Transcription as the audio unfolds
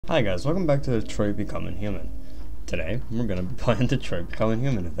Hi guys, welcome back to Detroit Becoming Human. Today, we're going to be playing Detroit Becoming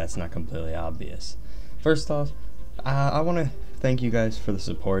Human, if that's not completely obvious. First off, I want to thank you guys for the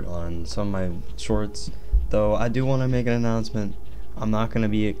support on some of my shorts, though I do want to make an announcement. I'm not going to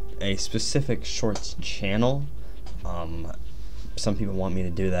be a specific shorts channel. Some people want me to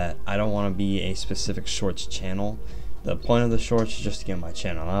do that. I don't want to be a specific shorts channel. The point of the shorts is just to get my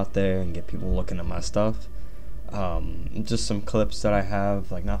channel out there and get people looking at my stuff. Just some clips that I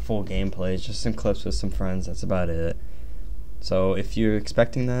have, like not full gameplays, just some clips with some friends. That's about it. So if you're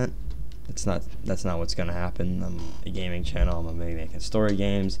expecting that, that's not what's gonna happen. I'm a gaming channel. I'm gonna be making story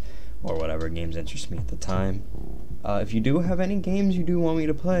games or whatever games interest me at the time. If you do have any games you do want me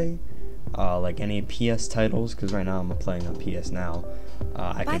to play, like any PS titles, because right now I'm playing on PS Now,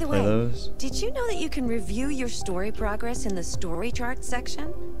 I can play those. Did you know that you can review your story progress in the story chart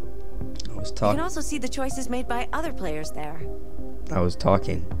section? You can also see the choices made by other players there. I was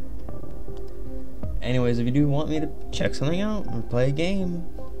talking. Anyways, if you do want me to check something out or play a game,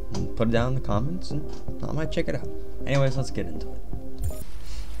 put it down in the comments and I might check it out. Anyways, let's get into it.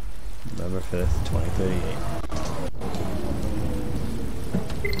 November 5th, 2038.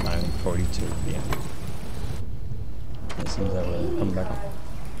 9:42 p.m. It seems that we're coming back on.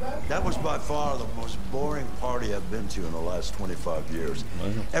 That was by far the most boring party I've been to in the last 25 years.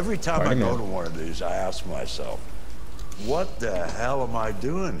 Every time I go to one of these, I ask myself, what the hell am I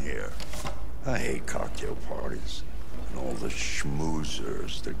doing here? I hate cocktail parties and all the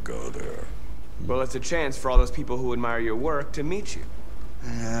schmoozers that go there. Well, it's a chance for all those people who admire your work to meet you.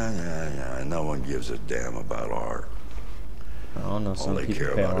 Yeah. No one gives a damn about art. I don't know. All they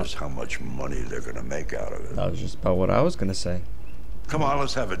care about is how much money they're gonna make out of it. That was just about what I was gonna say. Come on,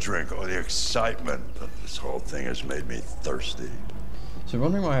 let's have a drink. Oh, the excitement of this whole thing has made me thirsty. So you're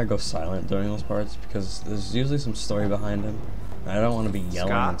wondering why I go silent during those parts? Because there's usually some story behind them. I don't want to be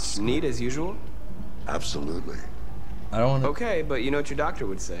yelling. Scotch, neat as usual? Absolutely. I don't want to... Okay, but you know what your doctor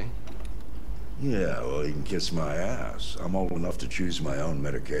would say. Yeah, well, he can kiss my ass. I'm old enough to choose my own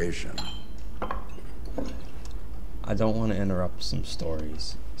medication. I don't want to interrupt some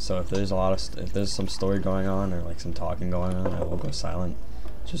stories. So if there's if there's some story going on or like some talking going on, I will go silent,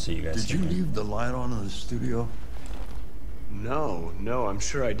 just so you guys. Did you leave the light on in the studio? No, I'm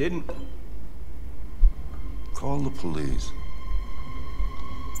sure I didn't. Call the police.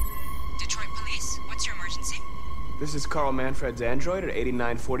 Detroit Police, what's your emergency? This is Carl Manfred's android at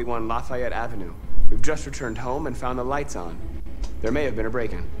 8941 Lafayette Avenue. We've just returned home and found the lights on. There may have been a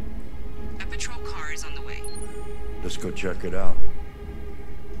break-in. A patrol car is on the way. Let's go check it out.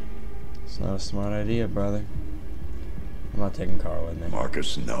 It's not a smart idea, brother. I'm not taking Carl with me.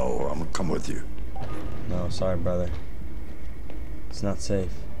 Marcus, no. I'm gonna come with you. No, sorry, brother. It's not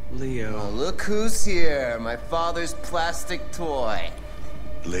safe. Leo. Oh, look who's here. My father's plastic toy.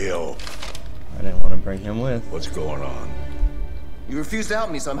 Leo. I didn't want to bring him with. What's going on? You refused to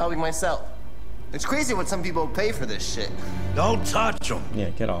help me, so I'm helping myself. It's crazy what some people pay for this shit. Don't touch him. Yeah,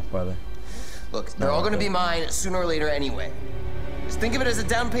 get off, brother. Look, they're all gonna be mine sooner or later anyway. Just think of it as a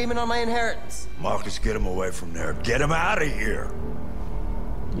down payment on my inheritance. Marcus, get him away from there. Get him out of here.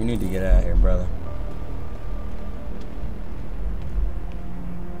 You need to get out of here, brother.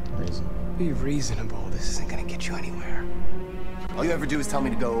 Reason. Be reasonable. This isn't gonna get you anywhere. All you ever do is tell me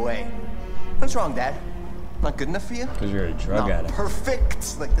to go away. What's wrong, Dad? Not good enough for you? Because you're a drug Not addict.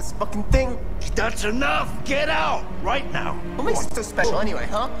 perfect, like this fucking thing. That's enough. Get out right now. What makes it so special anyway,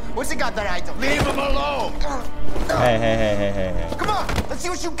 huh? What's it got that I don't? Leave him alone. Hey. Come on, let's see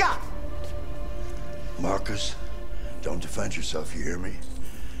what you got. Marcus, don't defend yourself, you hear me?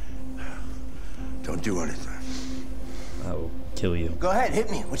 Don't do anything. I will kill you. Go ahead, hit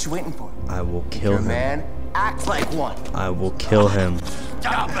me. What you waiting for? I will kill You're a him. man. Act like one. I will kill him.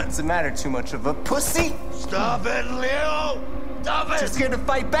 Stop it. Doesn't matter too much of a pussy. Stop it, Leo. Stop it. Just scared to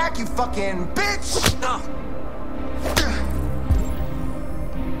fight back, you fucking bitch. No.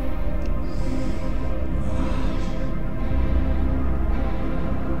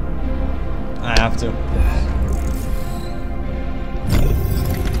 I have to.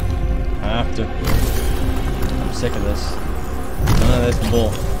 I'm sick of this. None of this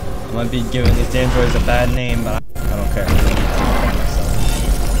bull. I might be giving these androids a bad name, but I don't care.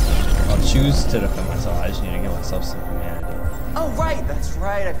 I'll choose to defend myself. I just need to get myself some humanity. Oh, right. That's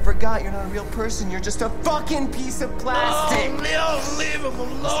right. I forgot you're not a real person. You're just a fucking piece of plastic. Oh, Leo, leave him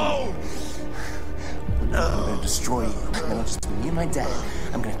alone. I'm gonna destroy you. And it'll just be me and my dad.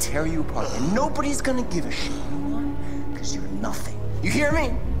 I'm gonna tear you apart, and nobody's gonna give a shit. You know why? Because you're nothing. You hear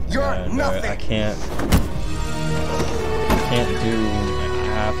me? You're nothing. I can't do.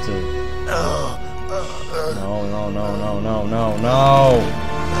 I have to. No.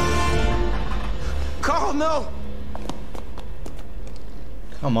 no!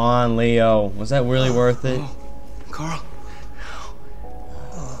 Come on, Leo. Was that really worth it? Carl.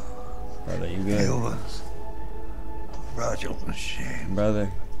 Brother, you good? It was a fragile machine.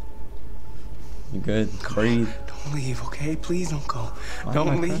 Brother. You good? Breathe. Don't leave, okay? Please don't go. Why Don't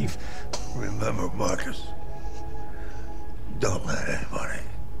am I leave. Remember, Marcus, don't let anybody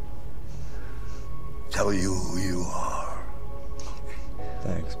tell you who you are.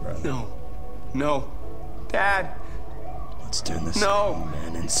 Thanks, brother. No. No. Dad. Let's turn this No.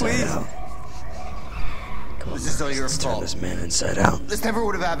 man inside Please. out. Come on, This is all your let's turn fault. this man inside out. This never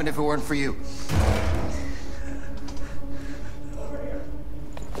would have happened if it weren't for you.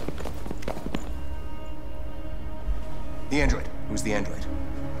 The android. Who's the android?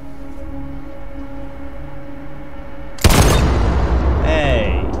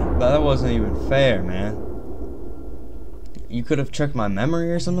 Hey, but that wasn't even fair, man. You could have checked my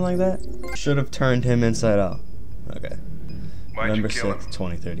memory or something like that. Should have turned him inside out. Okay. Why'd November you kill 6th, him?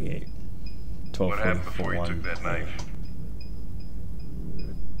 2038. What happened 12:44. before you took that knife?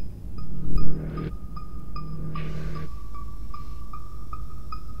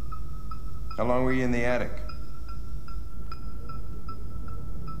 How long were you in the attic?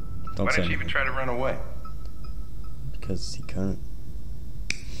 Don't Why say didn't you even anything. try to run away? Because he couldn't.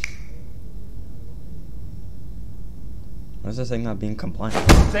 Why is this thing not being compliant?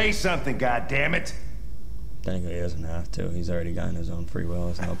 Say something, goddammit! Then again, he doesn't have to. He's already gotten his own free will.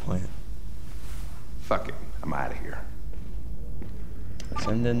 There's no point. Fuck it, I'm out of here.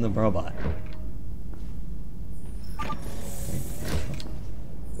 Send in the robot.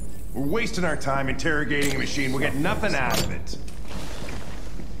 We're wasting our time interrogating a machine. We'll get nothing out of it.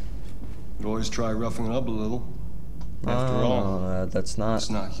 You always try roughing it up a little. After all, No, that's not. it's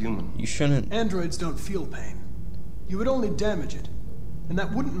not human. You shouldn't. Androids don't feel pain. You would only damage it, and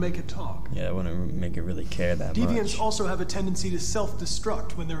that wouldn't make it talk. Yeah, I wouldn't make it really care that Deviants much. also have a tendency to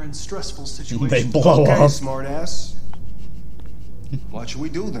self-destruct when they're in stressful They situations. blow Okay, up. smartass. What should we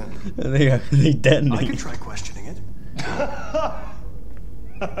do then? They detonate. I could try questioning it.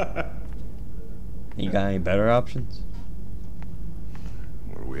 You got any better options?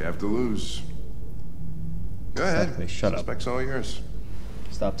 What do we have to lose? Go ahead. Exactly, shut up. Suspect's all yours.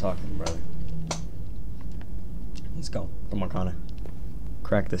 Stop talking, brother. Let's go. Come on, Connor.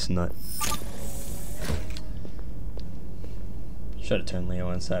 Crack this nut. Should have turned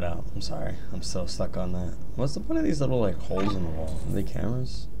Leo inside out. I'm sorry. I'm still stuck on that. What's the point of these little, like, holes in the wall? Are they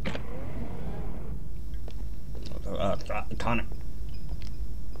cameras? Connor.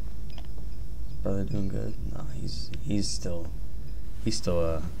 Is brother doing good? No, he's still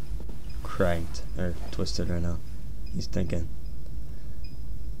cranked or twisted right now. He's thinking.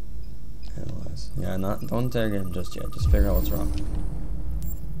 Analyze. Yeah, don't interrogate him just yet. Just figure out what's wrong.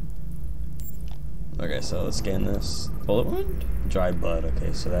 Okay, so let's scan this. Bullet wound? Dry blood.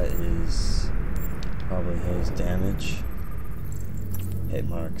 Okay, so that is probably his damage. Hit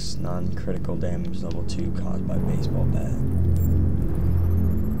marks. Non-critical damage level 2 caused by baseball bat.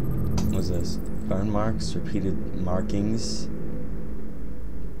 What's this? Burn marks, repeated markings.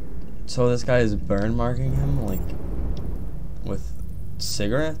 So this guy is burn marking him, like, with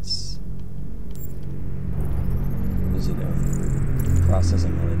cigarettes? What's he doing?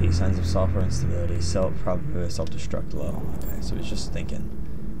 Processing LED, signs of software instability, probably self-destruct low. Okay, so he's just thinking.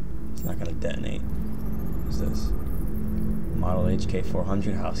 It's not gonna detonate. What's this? Model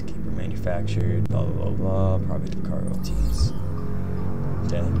HK400, housekeeper manufactured, blah blah blah blah, product of cargo teams.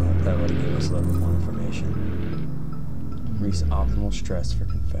 Daily map, that would give us a little more information. Increase optimal stress for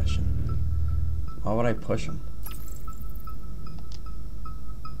confession. Why would I push him?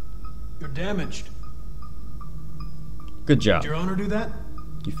 You're damaged. Good job. Did your owner do that?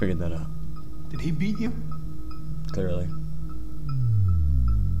 You figured that out. Did he beat you? Clearly.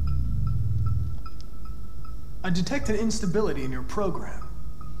 I detect an instability in your program.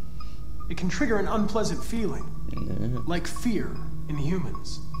 It can trigger an unpleasant feeling, Yeah. like fear in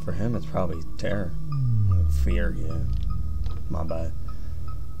humans. For him, it's probably terror. Fear, yeah. My bad.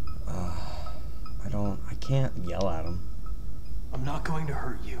 I can't yell at him. I'm not going to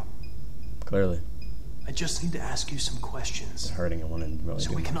hurt you. Clearly. I just need to ask you some It's questions hurting him when it really so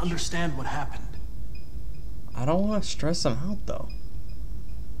do we can much. understand what happened. I don't want to stress him out, though.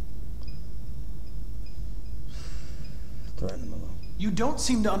 Threaten him alone. You don't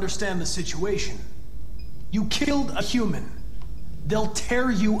seem to understand the situation. You killed a human. They'll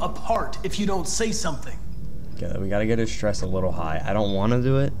tear you apart if you don't say something. Okay, we gotta get his stress a little high. I don't want to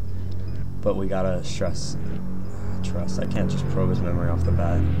do it, but we gotta stress. Trust. I can't just probe his memory off the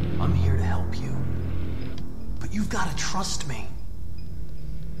bat. I'm here to help you. But you've got to trust me.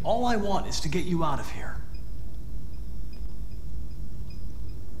 All I want is to get you out of here.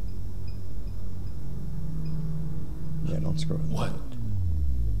 Don't screw with What?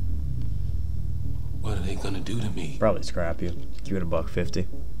 What are they gonna do to me? Probably scrap you. Give it $1.50.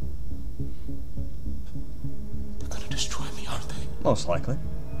 They're gonna destroy me, aren't they? Most likely.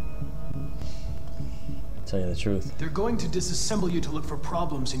 Tell you the truth. They're going to disassemble you to look for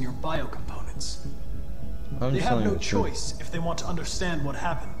problems in your biocomponents. They have no choice if they want to understand what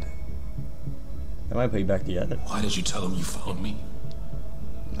happened. They might put you back together. Why did you tell them you found me?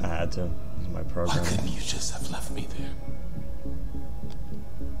 I had to. It was my program. Why couldn't you just have left me there?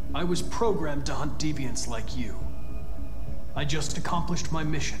 I was programmed to hunt deviants like you. I just accomplished my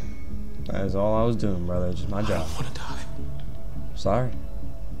mission. That is all I was doing, brother. It's just my job. I don't want to die. Sorry.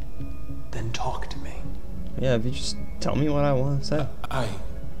 Then talk to me. Yeah, if you just tell me what I want to say. I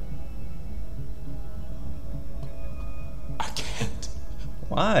can't.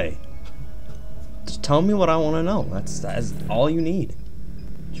 Why? Just tell me what I want to know. That's all you need.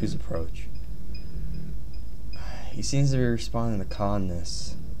 Choose approach. He seems to be responding to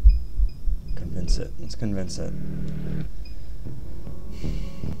calmness. Convince it. Let's convince it.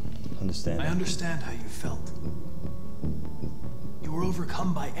 Understand. I understand how you felt. You were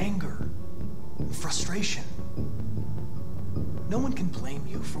overcome by anger and frustration. No one can blame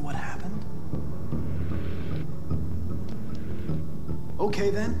you for what happened.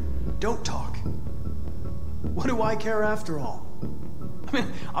 Okay then, don't talk. What do I care after all? I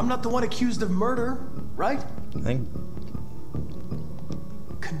mean, I'm not the one accused of murder, right? I think.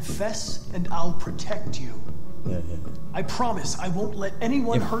 Confess and I'll protect you. Yeah. I promise I won't let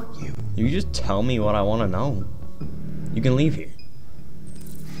anyone hurt you. You just tell me what I want to know. You can leave here.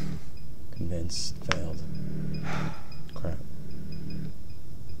 Convinced. Failed. Crap.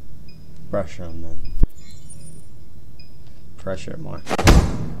 Pressure him then. Pressure more.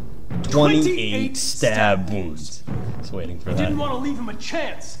 28 stab wounds. Just waiting for that. You didn't want to leave him a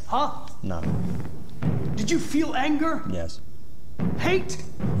chance, huh? No. Did you feel anger? Yes. Hate?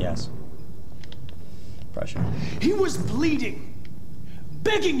 Yes. Pressure. He was bleeding,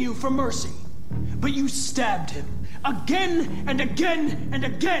 begging you for mercy, but you stabbed him again and again and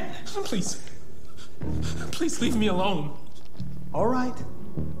again. Please. Please leave me alone. All right.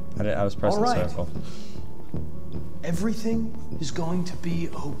 I was pressing circle. Everything is going to be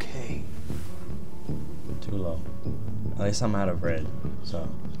okay. Too low. At least I'm out of red, so.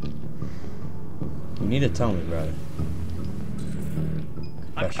 You need to tell me, brother.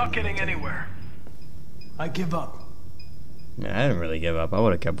 I'm not getting anywhere. I give up. Man, I didn't really give up. I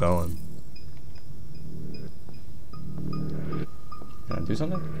would have kept going. Can I do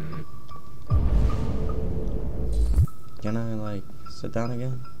something? Can I, like, sit down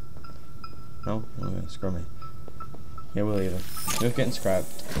again? No? Okay, screw me. Yeah, we'll leave it. It was getting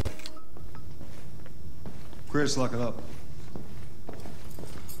scrapped. Chris, lock it up.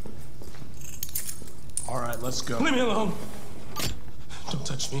 All right, let's go. Leave me alone. Don't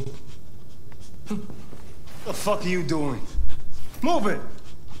touch me. What the fuck are you doing? Move it!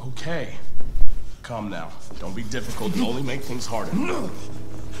 Okay. Calm now. Don't be difficult and only make things harder. No,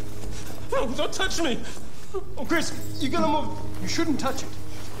 don't touch me! Oh, Chris, you gotta move. You shouldn't touch it.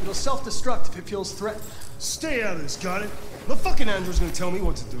 It'll self-destruct if it feels threatened. Stay out of this, got it? The fucking Andrew's gonna tell me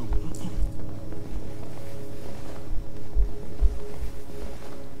what to do.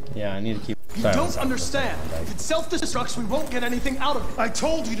 Yeah, I need to keep You don't understand. If it self-destructs, we won't get anything out of it. I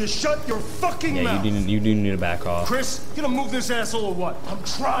told you to shut your fucking mouth! Yeah, you do need to back off. Chris, you gonna move this asshole or what? I'm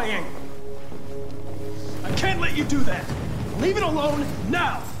trying! I can't let you do that. Leave it alone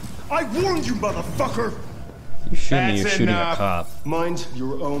now! I warned you, motherfucker! You shoot me, you're shooting a cop. Mind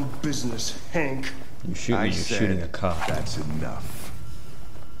your own business, Hank. You shoot me, you're shooting a cop. That's enough.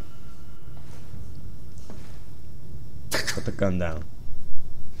 Put the gun down.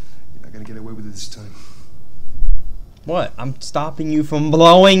 You're not gonna get away with it this time. What? I'm stopping you from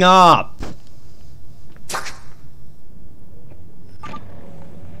blowing up!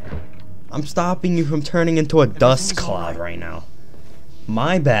 I'm stopping you from turning into a dust cloud right now.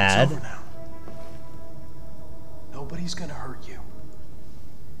 My bad. It's over now. Nobody's gonna hurt you.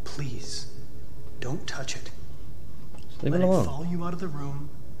 Please, don't touch it. Just leave Let it alone. follow you out of the room,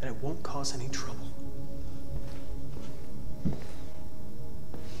 and it won't cause any trouble.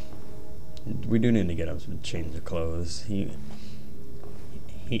 We do need to get him some change of clothes. He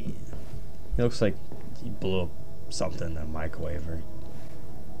looks like he blew up something in that microwave or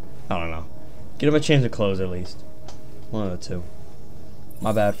I don't know. Get him a change of clothes at least. One of the two.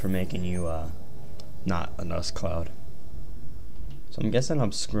 My bad for making you not a dust cloud. So I'm guessing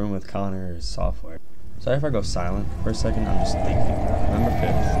I'm screwing with Connor's software. Sorry if I go silent for a second, I'm just thinking. November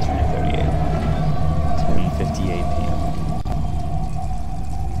 5th, 2048. 10:58 p.m.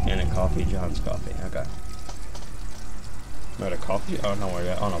 And a coffee, John's Coffee. Okay. We're at a coffee? Oh no,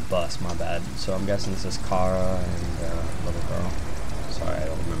 we're on a bus, my bad. So I'm guessing this is Kara and little girl. Sorry, I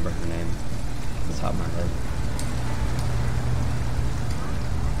don't remember her name off the top of my head.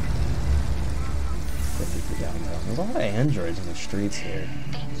 50 feet down there. There's a lot of androids in the streets here.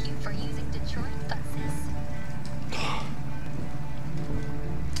 Thank you for using Detroit buses.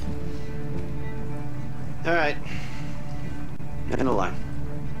 Alright. End of line.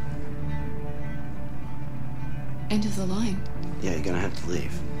 End of the line? Yeah, you're gonna have to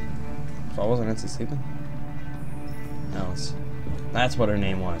leave. So I wasn't Nancy sleeping? Alice. That's what her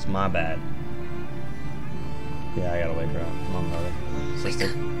name was. My bad. Yeah, I gotta wake her up. Mom, brother, sister,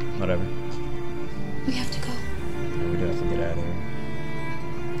 whatever. We have to go. Yeah, we do have to get out of here.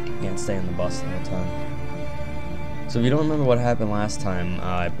 Can't stay in the bus the whole time. So if you don't remember what happened last time,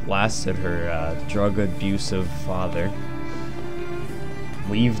 I blasted her drug abusive father.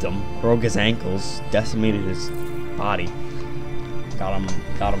 Weaved him, broke his ankles, decimated his body. Got him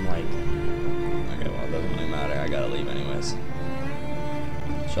like... Okay, well, it doesn't really matter. I gotta leave anyways.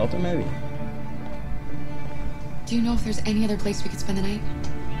 Shelter, maybe? Do you know if there's any other place we could spend the night?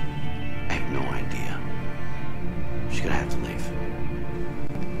 I have no idea. She's gonna have to leave.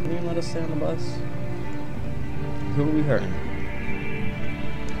 Can you let us stay on the bus? Who are we hurting?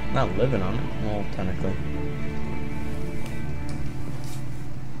 Not living on it. Well, technically.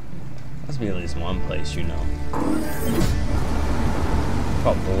 Must be at least one place you know.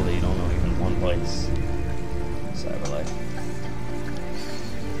 How bold that you don't know even one place. Cyberlife.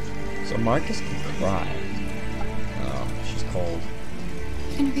 So Marcus can cry. Oh, she's cold.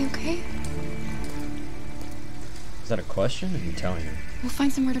 You gonna be okay? Is that a question or are you telling her? We'll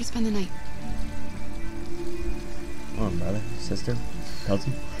find somewhere to spend the night. Come on, brother, sister,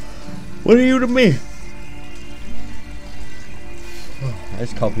 Kelsey. What are you to me? I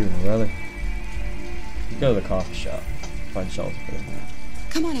just call people brother. Go to the coffee shop. Find shelter for the night.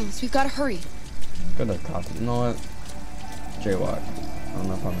 Come on, Alice, we've got to hurry. Go to the coffee. You know what? Jaywalk. I don't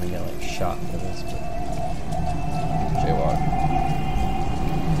know if I'm gonna get like shot for this, but jaywalk.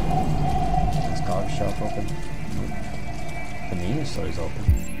 Is this coffee shop open? Nope. The convenience store is open.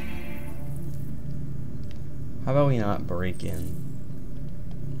 How about we not break in?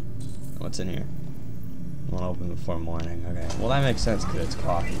 What's in here? I want to open before morning. Okay. Well, that makes sense because it's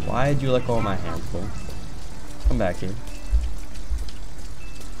coffee. Why did you let go of my handful? Come back here.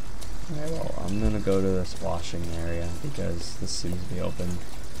 Okay, well, I'm going to go to this washing area because this seems to be open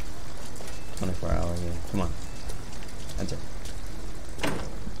 24 hours here. Come on. Enter.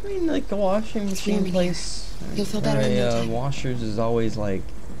 I mean, like, the washing machine place. You'll feel better in no time. Washers is always, like,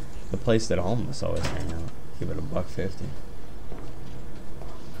 the place that homeless always hang out. Give it $1.50.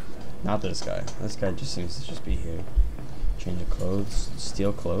 Not this guy. This guy just seems to just be here. Change of clothes.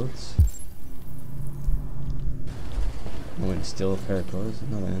 Steal clothes. I wouldn't steal a pair of clothes.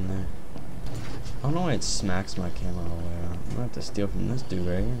 There's nothing in there. I don't know why it smacks my camera all the way out. I'm gonna have to steal from this dude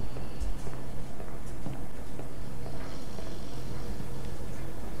right here.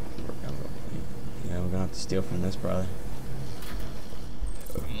 Yeah, we're gonna have to steal from this brother.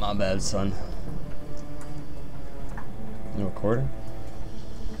 My bad, son. You recording?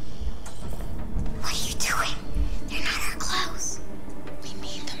 What are you doing? They're not our clothes. We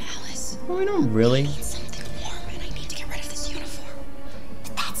made them, Alice. Oh, we don't really. I need something warm and I need to get rid of this uniform.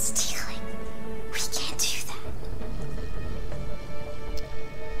 But that's stealing. We can't do that.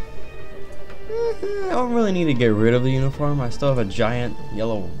 I don't really need to get rid of the uniform. I still have a giant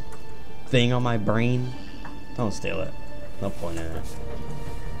yellow thing on my brain. Don't steal it. No point in it.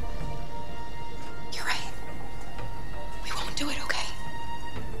 You're right. We won't do it, okay?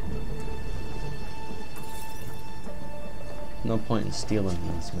 No point in stealing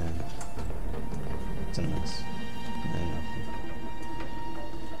this, man. What's in this?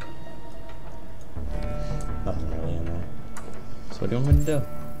 Nothing really in there. So what do you want me to do?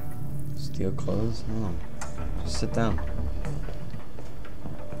 Steal clothes? No. Just sit down.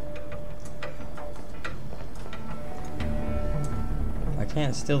 I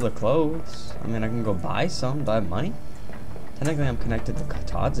can't steal the clothes. I mean, I can go buy some. Do I have money? Technically, I'm connected to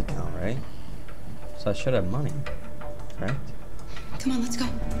Todd's account, right? So I should have money, correct? Come on, let's go.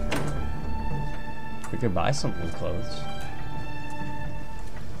 We could buy some new clothes.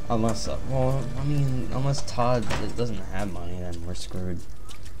 Unless, well, I mean, unless Todd doesn't have money, then we're screwed.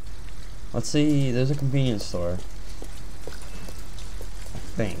 Let's see, there's a convenience store.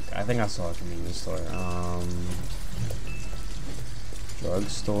 I think I saw a convenience store.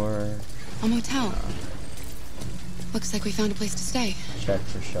 Drugstore. A motel. Looks like we found a place to stay. Check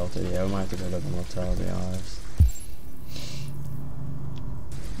for shelter. Yeah, we might have to go to the motel, to be honest.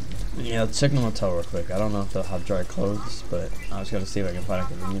 Yeah, let's check the motel real quick. I don't know if they'll have dry clothes, but I was gonna see if I can find a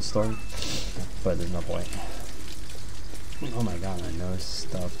convenience store. But there's no point. Oh my god, my nose is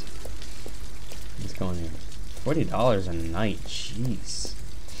stuffed. Let's go in here. $40 a night, jeez.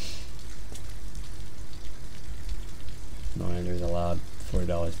 No entries allowed.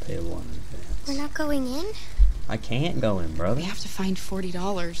 $40 payable in advance. We're not going in? I can't go in, brother. We have to find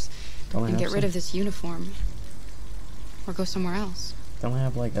 $40 Don't and get rid of this uniform. Or go somewhere else. Don't I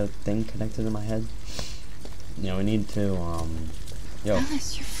have like a thing connected to my head? Yeah, we need to, yo.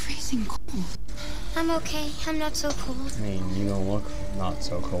 Alice, you're freezing cold. I'm okay. I'm not so cold. I mean, you don't look not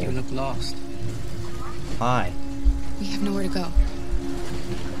so cold. You look lost. Hi. We have nowhere to go.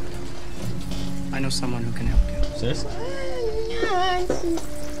 I know someone who can help you. Seriously?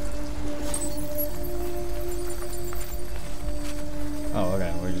 Oh,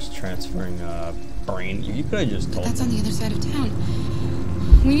 okay. We're just transferring, brain. You could have just told me. That's on the other side of town.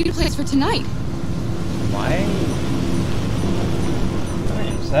 We need a place for tonight. Why? I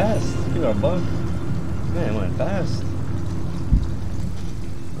am fast. You got a bug. Man, it went fast.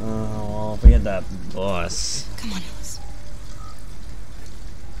 Oh, well, forget that bus. Come on, Alice.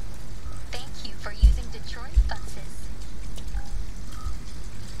 Thank you for using Detroit buses.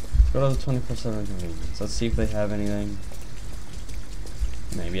 Go to the 24/7 convenience. Let's see if they have anything.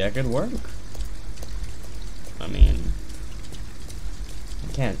 Maybe I could work. I mean,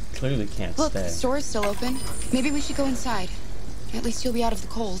 clearly can't Look, stay. the store is still open. Maybe we should go inside. At least you'll be out of the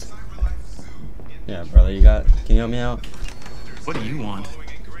cold. Yeah, brother, can you help me out? What do you want?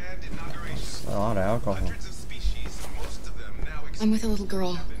 A lot of alcohol. I'm with a little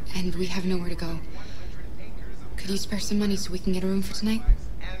girl, and we have nowhere to go. Could you spare some money so we can get a room for tonight?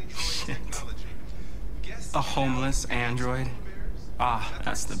 Shit. A homeless android? Ah,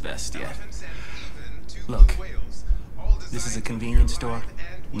 that's the best yet. Look, this is a convenience store,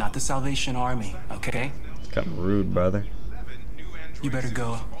 not the Salvation Army, okay? Kind of rude, brother. You better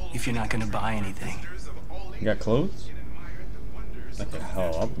go if you're not gonna buy anything. You got clothes? Like the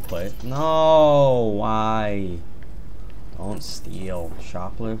hell up the plate. No, why? Don't steal.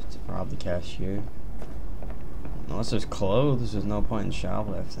 Shoplift. Rob the cashier. Unless there's clothes, there's no point in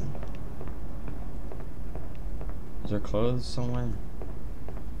shoplifting. Is there clothes somewhere?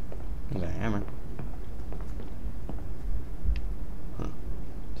 There's a hammer. Huh.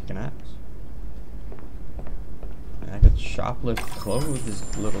 Take an axe. I could shoplift clothes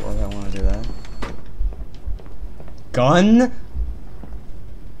as little as I want to do that. Gun?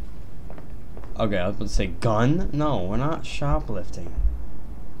 Okay, I was about to say gun? No, we're not shoplifting.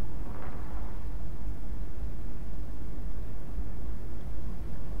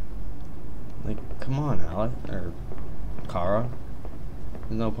 Like, come on, Alec. Or Kara.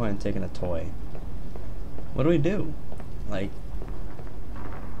 There's no point in taking a toy. What do we do? Like,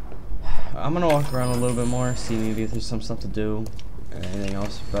 I'm gonna walk around a little bit more, see maybe if there's some stuff to do, or anything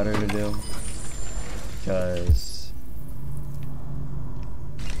else better to do. Because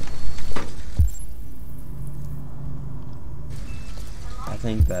I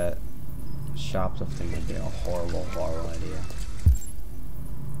think that shoplifting would be a horrible, horrible idea.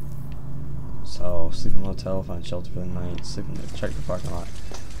 So, sleep in a hotel, find shelter for the night, check the parking lot.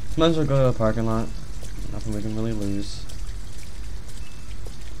 Might as well go to the parking lot. Nothing we can really lose.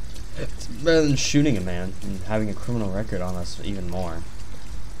 It's better than shooting a man and having a criminal record on us even more.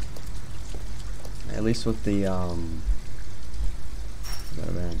 At least with the, got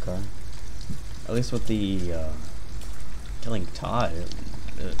a van car. At least with the, killing Todd,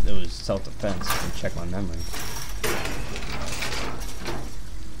 it was self-defense. I can check my memory.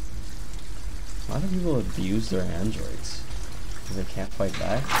 A lot of people abuse their androids because they can't fight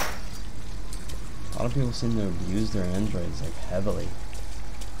back. A lot of people seem to abuse their androids, like, heavily.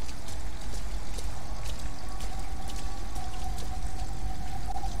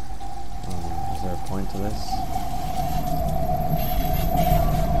 Is there a point to this?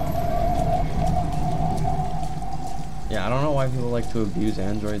 Yeah, I don't know why people like to abuse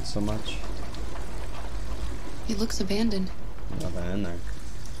androids so much. It looks abandoned. Nothing in there.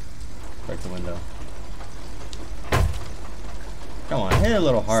 Break the window. Come on, hit it a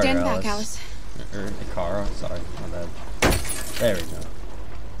little harder, Stand back, Alice. Or Kara, sorry, my bad. There we go.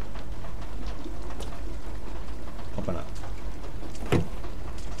 Open up.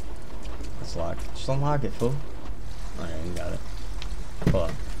 It's locked. Just unlock it, fool. Okay, you got it. Pull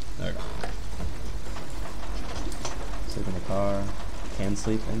up. There we go. Sleep in the car. Can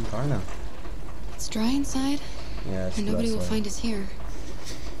sleep in the car now. It's dry inside. Yeah, and nobody will find us here.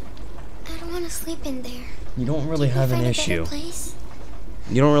 I don't want to sleep in there. You don't really have an issue. Place?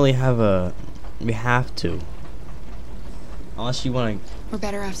 You don't really have a... We have to. Unless you want to... We're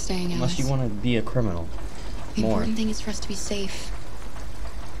better off staying, Unless you want to be a criminal. The important thing is for us to be safe.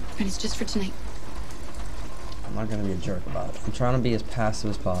 And it's just for tonight. I'm not going to be a jerk about it. I'm trying to be as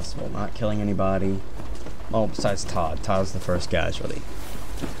passive as possible. Not killing anybody. Well, besides Todd. Todd's the first casualty.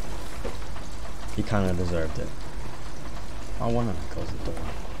 He kind of deserved it. I want to close the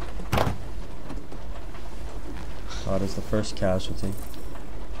door. Todd is the first casualty.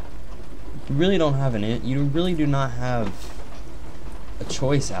 You really don't have you really do not have a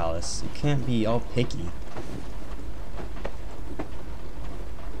choice, Alice. You can't be all picky.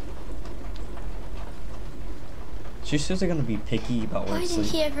 She's just gonna be picky about where to sleep. Why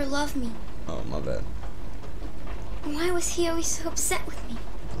didn't he ever love me? Oh, my bad. Why was he always so upset with me?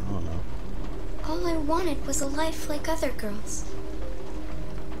 I don't know. All I wanted was a life like other girls.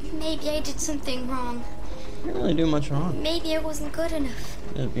 Maybe I did something wrong. You didn't really do much wrong. Maybe I wasn't good enough.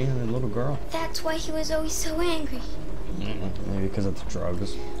 Yeah, being a little girl. That's why he was always so angry. Maybe because of the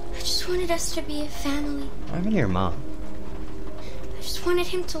drugs. I just wanted us to be a family. What happened to your mom? I just wanted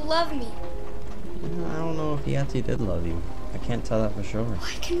him to love me. I don't know if he actually did love you. I can't tell that for sure.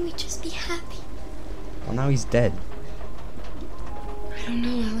 Why can't we just be happy? Well, now he's dead. I don't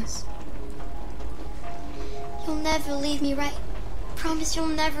know, Alice. You'll never leave me, right? Promise you'll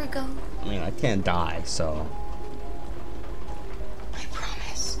never go. I mean, I can't die, so... I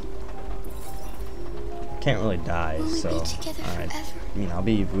promise. I can't really die, Will so... we be together forever? I mean, I'll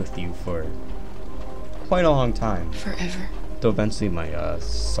be with you for quite a long time. Forever. Till eventually my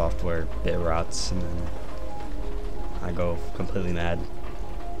software bit rots and then I go completely mad.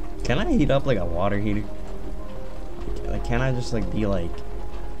 Can I heat up like a water heater? Like, can I just like be like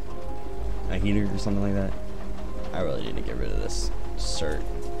a heater or something like that? I really need to get rid of this shirt.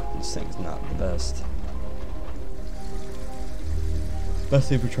 This thing's not the best.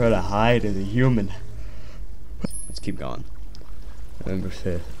 Especially if we try to hide as a human. Let's keep going. November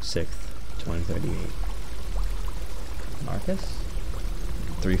 5th, 6th, 2038. Marcus?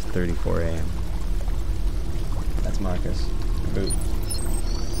 3:34 a.m. That's Marcus. Boot.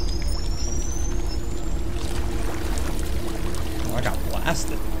 Oh, I got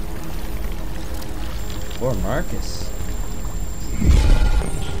blasted. Poor Marcus.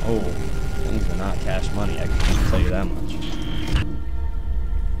 Oh, things are not cash money, I can tell you that much.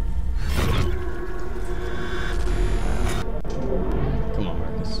 Come on,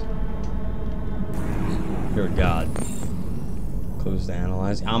 Marcus. You're a god. Close to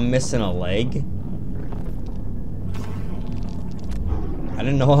analyze. I'm missing a leg. I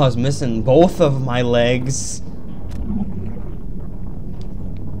didn't know I was missing both of my legs.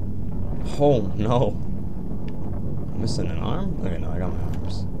 Oh no. I'm missing an arm? Okay, no, I got my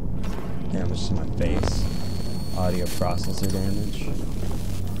arms. Damage to my face. Audio processor damage.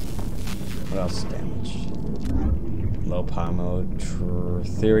 What else is damaged? Low power mode.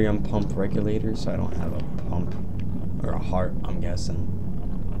 Tritium pump regulator, so I don't have a pump. Or a heart, I'm guessing.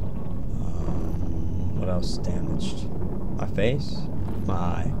 What else is damaged? My face? My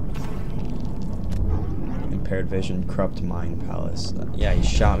eye. Impaired vision, corrupt mind palace. Yeah, he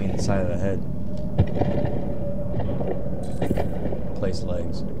shot me in the side of the head. Place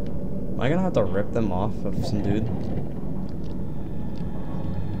legs. Am I gonna have to rip them off of some dude?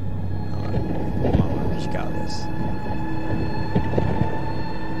 Come on, Marcus, you got this.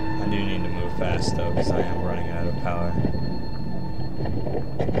 I do need to move fast though, because I am running out of power.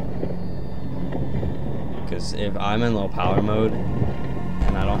 Because if I'm in low power mode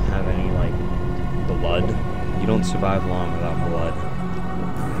and I don't have any like blood, you don't survive long without blood.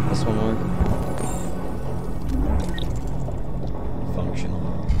 This one work? Functional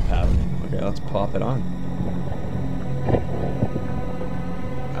power. Okay, let's pop it on.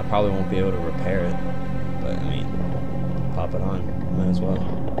 I probably won't be able to repair it, but I mean, pop it on. Might as well.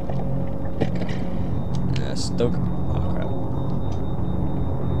 Stoke. Oh crap.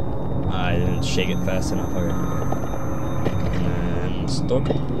 I didn't shake it fast enough. Okay. And stoke.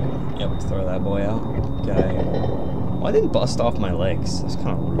 Yep, throw that boy out. Okay. Well, I didn't bust off my legs. That's kind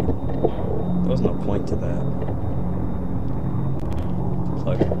of rude. There was no point to that.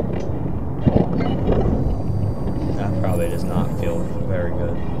 Plug. That probably does not feel very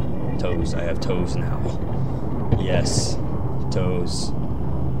good. Toes. I have toes now. Yes. Toes.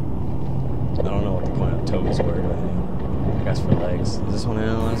 I don't know what the point of toes were, but I guess for legs. Is this one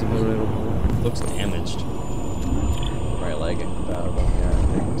analyzable? Looks damaged. Right leg incompatible.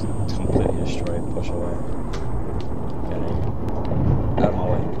 Yeah, it's completely destroyed. Push away. Get in. Out of my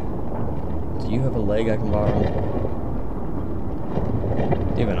way. Do you have a leg I can borrow?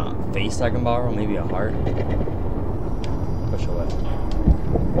 Do you have a face I can borrow? Maybe a heart? Push away.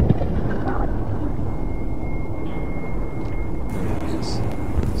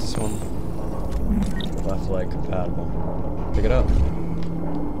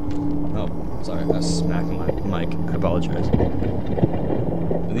 apologize.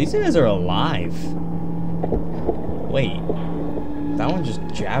 These guys are alive. Wait. That one's just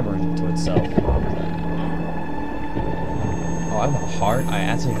jabbering to itself. Oh, I have a heart? I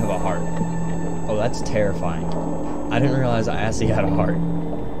actually have a heart. Oh, that's terrifying. I didn't realize I actually had a heart.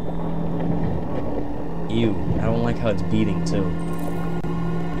 Ew. I don't like how it's beating, too.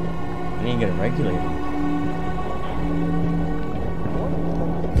 I need to get it regulated.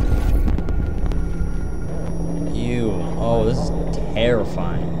 Ew. Oh, this is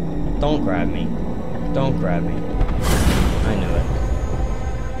terrifying. Don't grab me. Don't grab me. I knew it.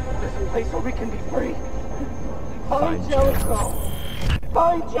 There's a place where we can be free. Find Jericho!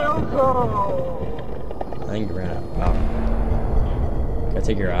 Find Jericho! I think you ran out of power. Can I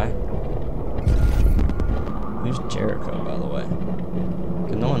take your eye? Who's Jericho, by the way?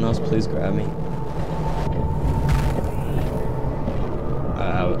 Can no one else please grab me?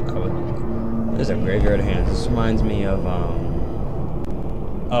 I would. There's a graveyard of hands. This reminds me of,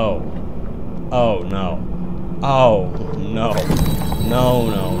 Oh. Oh, no. Oh, no. No,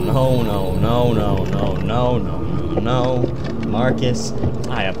 no, no, no, no, no, no, no, no, no. Marcus,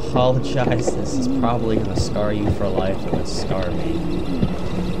 I apologize. This is probably gonna scar you for life. It would scar me.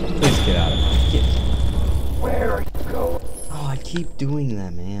 Please get out of my get. Where are you going? Oh, I keep doing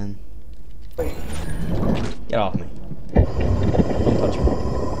that, man. Get off me. Don't touch me.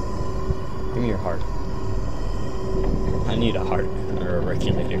 Give me your heart. I need a heart or a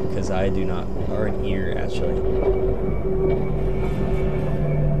regulator because I do not, or an ear actually.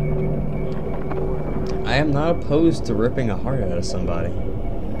 I am not opposed to ripping a heart out of somebody.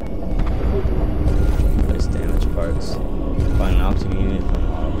 Place damage parts. Find an optical unit from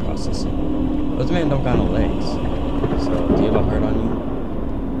auto processing. Those men don't got no legs. So, do you have a heart on you?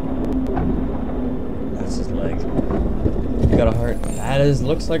 That's his leg. You got a heart. That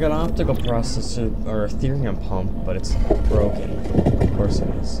looks like an optical processor or a Ethereum pump, but it's broken. Of course it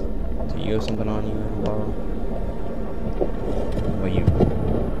is. Do you have something on you, Laurel? Well, you.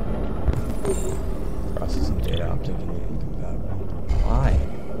 Processing data optic and incompatible. Why?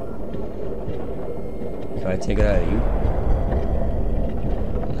 Can I take it out of you?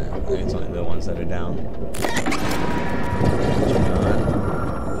 No, I think it's only the ones that are down.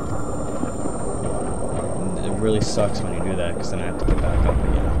 It really sucks when you do that, because then I have to get back up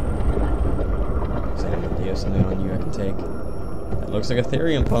again. Sam, do you have something on you I can take? It looks like a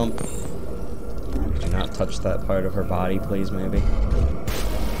Ethereum pump. Do not touch that part of her body, please, maybe.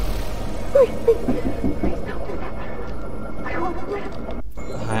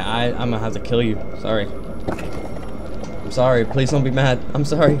 I'm gonna have to kill you. Sorry. I'm sorry. Please don't be mad. I'm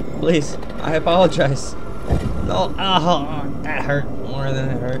sorry. Please. I apologize. No. Oh, that hurt more than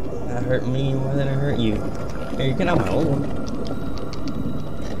it hurt. That hurt me more than it hurt you. Here, you can have my old one.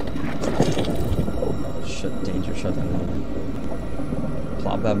 Shut, danger. Shut that one.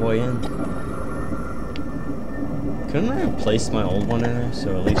 Plop that boy in. Couldn't I have placed my old one in there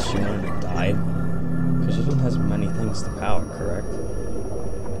so at least she wouldn't have died? Because this one has many things to power, correct?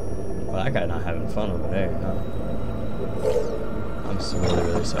 Well, that guy not having fun over there, huh? I'm so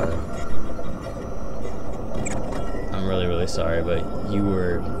really sorry. I'm really sorry, but you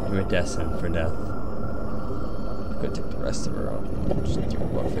were destined for death. I'm gonna take the rest of her out. Just do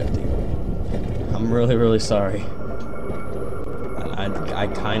about 50. I'm really sorry. I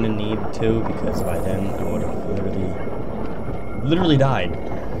kind of need to, because by then I would have literally died.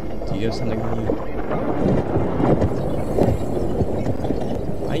 Do you have something on you?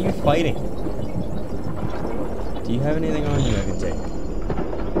 Why are you fighting? Do you have anything on you I can take?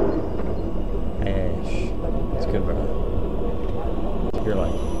 Hey, shh. It's good, brother. Keep your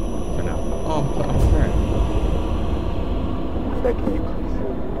life. For now. Oh, I'm hurt. Thank you.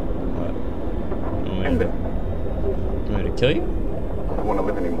 What? You want me to kill you? I don't want to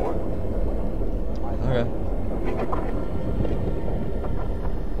live anymore. Okay.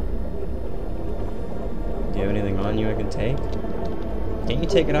 Do you have anything on you I can take? Can't you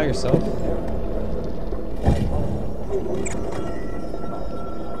take it out yourself?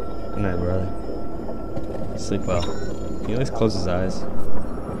 Good night, brother. Sleep well. Can you at least close his eyes?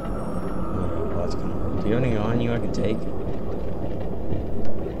 Well, that's gonna work. Do you have anything on you I can take?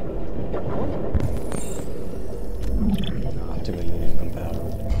 Optical unit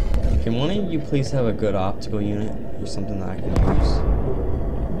compatible. Can one of you please have a good optical unit or something that I can use?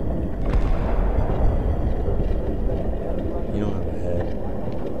 You don't have a head.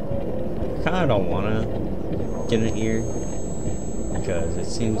 I kinda don't wanna get an ear because it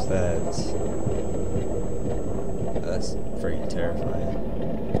seems that that's freaking terrifying.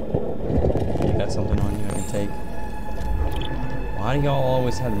 You got something on you I can take? Why do y'all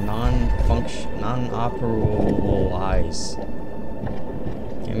always have non-operable eyes?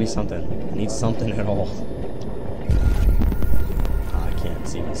 Give me something. I need something at all. Oh, I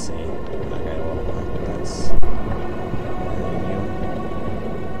can't even see. Okay, well, that's...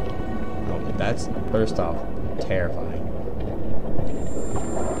 Oh, that's, first off, terrifying.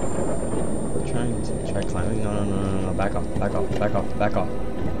 Try climbing. No. Back off.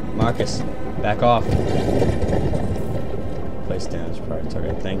 Marcus, back off. Place damage parts.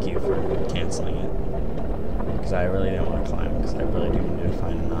 Okay, thank you for canceling it. Because I really didn't want to climb, because I really do need to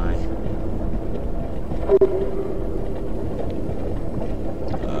find an eye.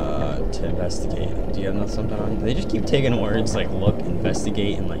 To investigate. Do you have something on? They just keep taking words like look,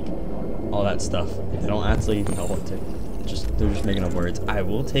 investigate, and like all that stuff. They don't actually know what to. They're just making up words. I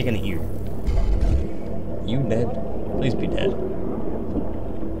will take an ear. You dead? Please be dead.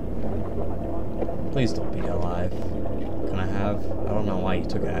 Please don't be alive. Can I have? I don't know why you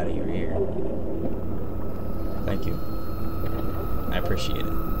took it out of your ear. Thank you. I appreciate it.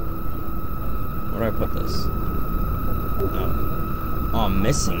 Where do I put this? No. Oh, I'm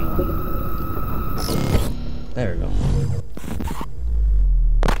missing one. There we go.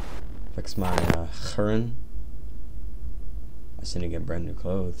 Fix my current. I just need to get brand new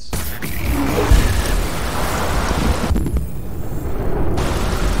clothes.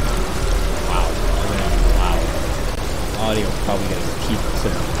 Wow. Audio is probably gonna keep to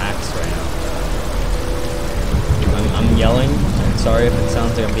the max right now. I'm yelling. I'm sorry if it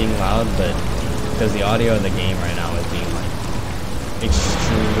sounds like I'm being loud, but because the audio of the game right now is being like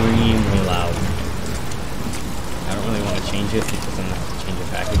extremely loud. I don't really want to change it because I'm gonna have to change it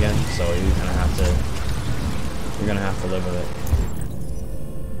back again. So you're gonna have to live with it.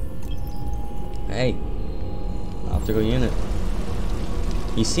 Hey, optical unit.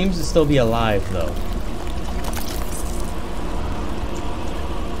 He seems to still be alive though.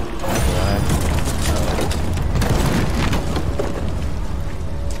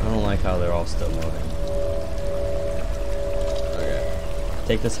 I don't like how they're all still moving. Okay.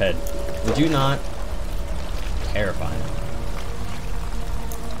 Take this head. Would you not? Terrifying.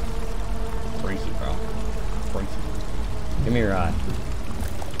 Freaky, bro. Freaky. Give me your eye.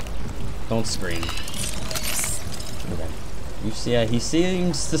 Don't scream. Okay. You see, he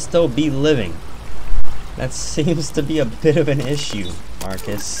seems to still be living. That seems to be a bit of an issue,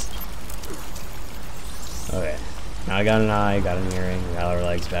 Marcus. Okay. Now I got an eye, got an earring, we got our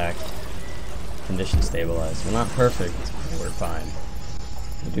legs back. Condition stabilized. We're not perfect, but we're fine.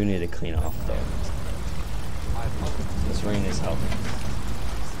 We do need to clean off though. This rain is helping.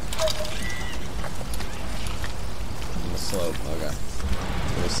 On the slope, okay.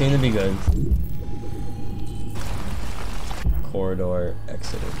 We seem to be good. Corridor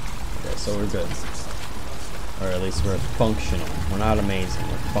exited. Okay, so we're good. Or at least we're functional. We're not amazing,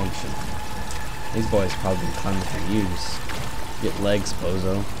 we're functional. These boys probably been climbing for years. Get legs,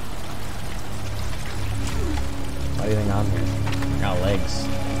 bozo. Why do you think I'm here? I got legs.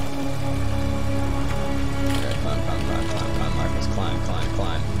 Okay, climb, Marcus.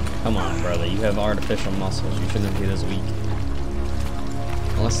 Climb. Come on, brother. You have artificial muscles. You shouldn't be this weak.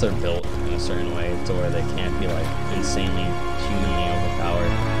 Unless they're built in a certain way to where they can't be like insanely humanly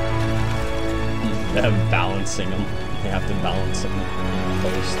overpowered. You have balancing them. You have to balance them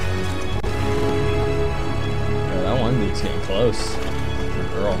first. Yeah, that one dude's getting close. Good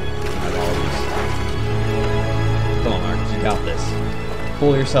girl. My apologies. Come on, Marcus. You got this.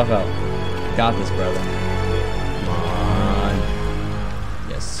 Pull yourself out. You got this, brother. Come on.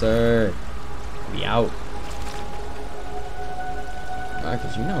 Yes, sir. Be out.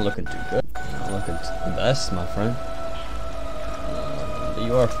 Marcus, you're not looking too good. You're not looking the best, my friend. But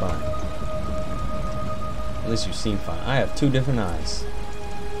you are fine. At least you seem fine. I have two different eyes.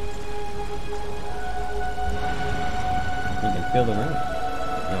 You can feel the rain.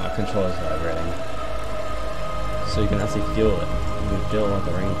 No, my controller's vibrating. So you can actually feel it. You can feel what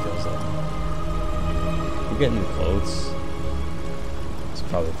the rain feels like. You're getting new clothes. It's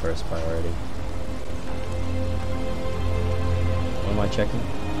probably first priority. What am I checking?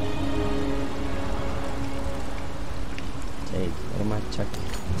 Take. What am I checking?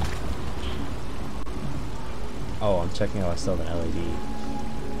 Oh, I'm checking out I still have an LED.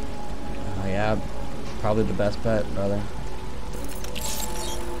 Yeah, probably the best bet, brother.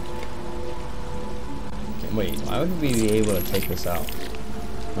 Okay, wait, why would we be able to take this out?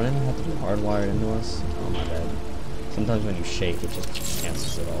 Wouldn't it have to be hardwired into us? Oh my bad. Sometimes when you shake, it just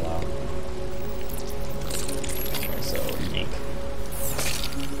cancels it all out. Okay, so yank.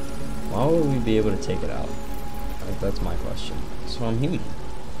 Why would we be able to take it out? That's my question. So I'm human.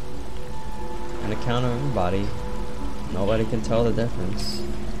 An account of your body Nobody can tell the difference.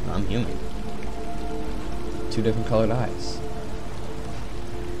 I'm human. 2 different colored eyes.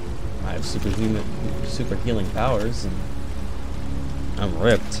 I have super healing powers, and I'm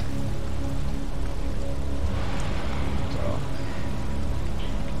ripped. So,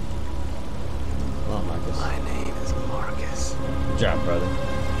 well, Marcus. My name is Marcus. Good job, brother.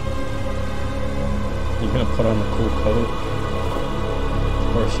 You gonna put on the cool coat?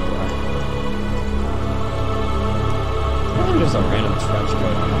 Of course you are. Probably just a random trench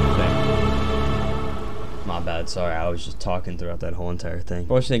coat on that thing. My bad, sorry, I was just talking throughout that whole entire thing.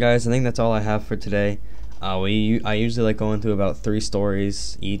 Fortunately, guys, I think that's all I have for today. I usually like going through about 3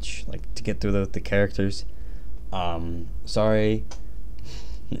 stories each, like to get through the characters. Sorry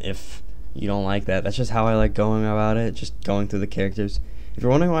if you don't like that. That's just how I like going about it, just going through the characters. If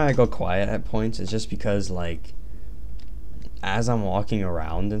you're wondering why I go quiet at points, it's just because, like, as I'm walking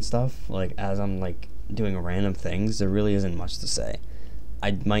around and stuff, like, as I'm, like, doing random things, there really isn't much to say.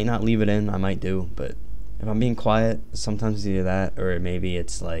 I might not leave it in, I might do, but if I'm being quiet, sometimes it's either that, or maybe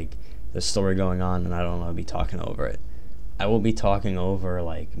it's, like, there's a story going on and I don't want to be talking over it. I will be talking over,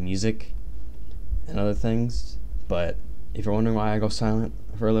 like, music and other things, but if you're wondering why I go silent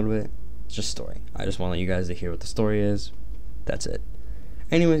for a little bit, it's just story. I just want to let you guys to hear what the story is. That's it.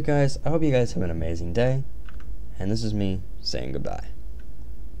 Anyways, guys, I hope you guys have an amazing day, and this is me saying goodbye.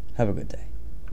 Have a good day.